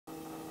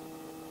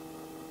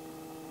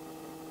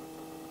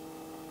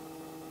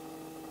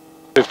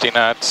50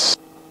 knots.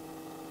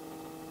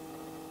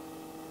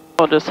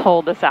 We'll just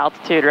hold this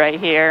altitude right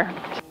here.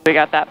 We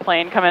got that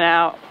plane coming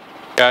out.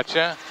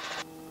 Gotcha.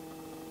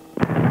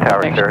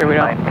 Tower Make sure we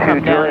don't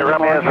come down Juliet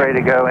Romeo is ready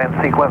to go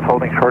in sequence,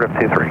 holding short of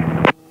 23.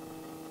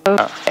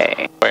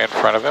 Okay. Way in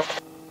front of him.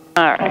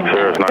 All right.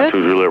 Sir, it's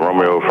 92 Juliet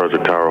Romeo,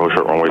 Frederick Tower, hold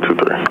short runway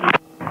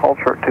 23. Hold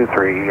short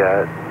 23,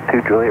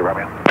 2 Juliet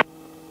Romeo.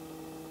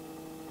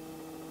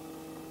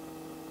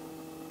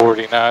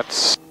 40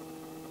 knots.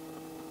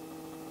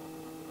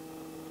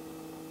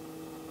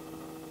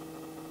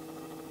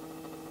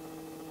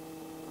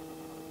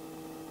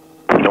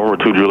 Number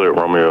 2 Juliet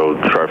Romeo,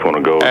 traffic on the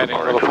go. Adding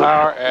a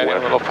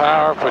little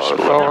power, pushing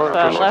forward,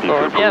 left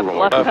forward. Yep,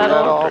 left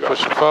pedal.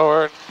 Pushing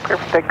forward.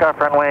 Takeoff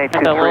runway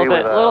 23 a little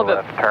with bit, a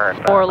left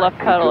turn. more left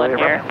pedal in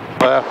here.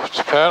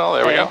 Left pedal,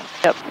 there we go.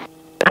 Yep.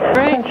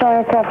 Great. Central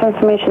Aircraft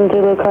Information,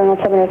 Zulu Cardinal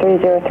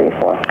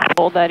 703034.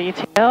 Hold that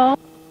ETL.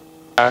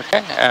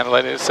 Okay, and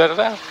let it settle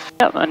down.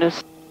 Yep, and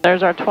just,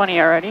 there's our 20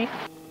 already. A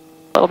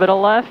little bit of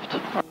left.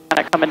 We're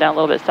kind of coming down a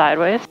little bit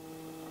sideways.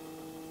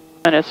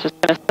 And it's just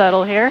going to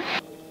settle here.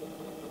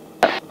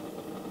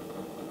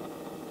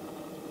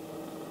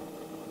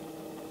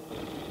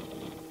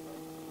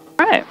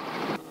 Alright.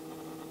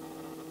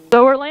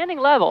 So we're landing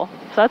level,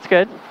 so that's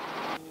good.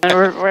 And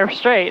we're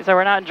straight, so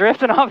we're not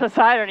drifting off the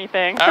side or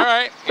anything.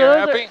 Alright, So you're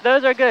those happy?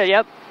 those are good,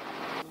 yep.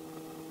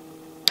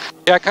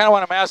 Yeah, I kind of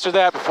want to master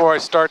that before I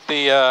start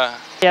the...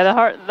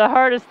 Yeah, the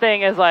hardest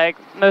thing is like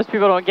most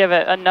people don't give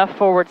it enough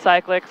forward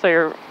cyclic, so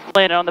you're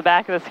landing on the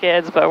back of the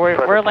skids, but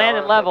we're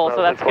landing level,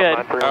 so that's good.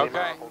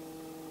 Okay.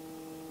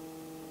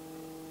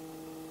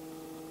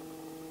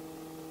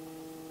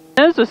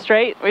 Nose was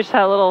straight. We just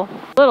had a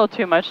little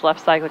too much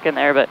left cyclic in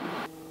there, but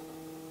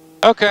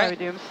Okay. we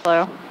do them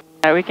slow.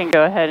 Alright, we can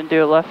go ahead and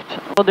do a left.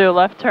 We'll do a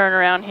left turn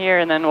around here,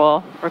 and then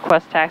we'll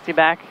request taxi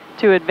back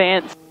to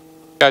advance.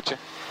 Gotcha.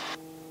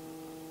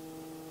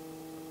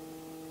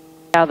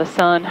 Now the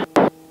sun.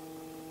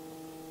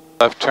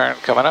 Left turn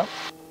coming up.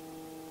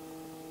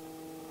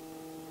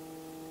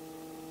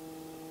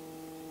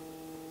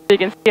 You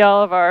can see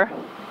all of our.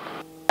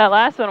 That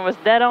last one was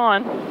dead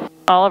on.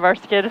 All of our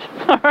skid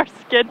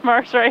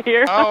marks right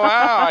here. Oh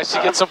wow! I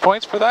should get some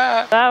points for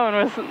that. That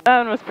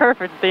one was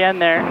perfect at the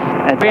end there.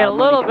 We had a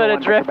little bit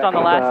of drift on the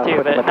last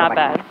two, but not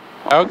bad.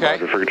 Okay.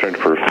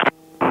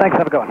 Thanks,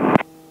 have a good one.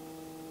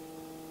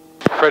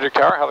 Frederick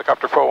Tower,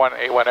 helicopter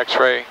 4181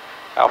 X-ray,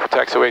 Alpha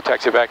taxiway,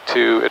 taxi back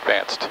to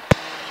advanced.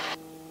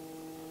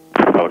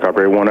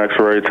 Helicopter 81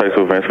 X-ray, taxi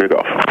to advanced via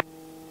golf.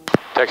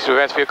 Taxi to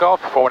advanced via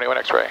golf, 4181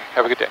 X-ray.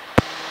 Have a good day.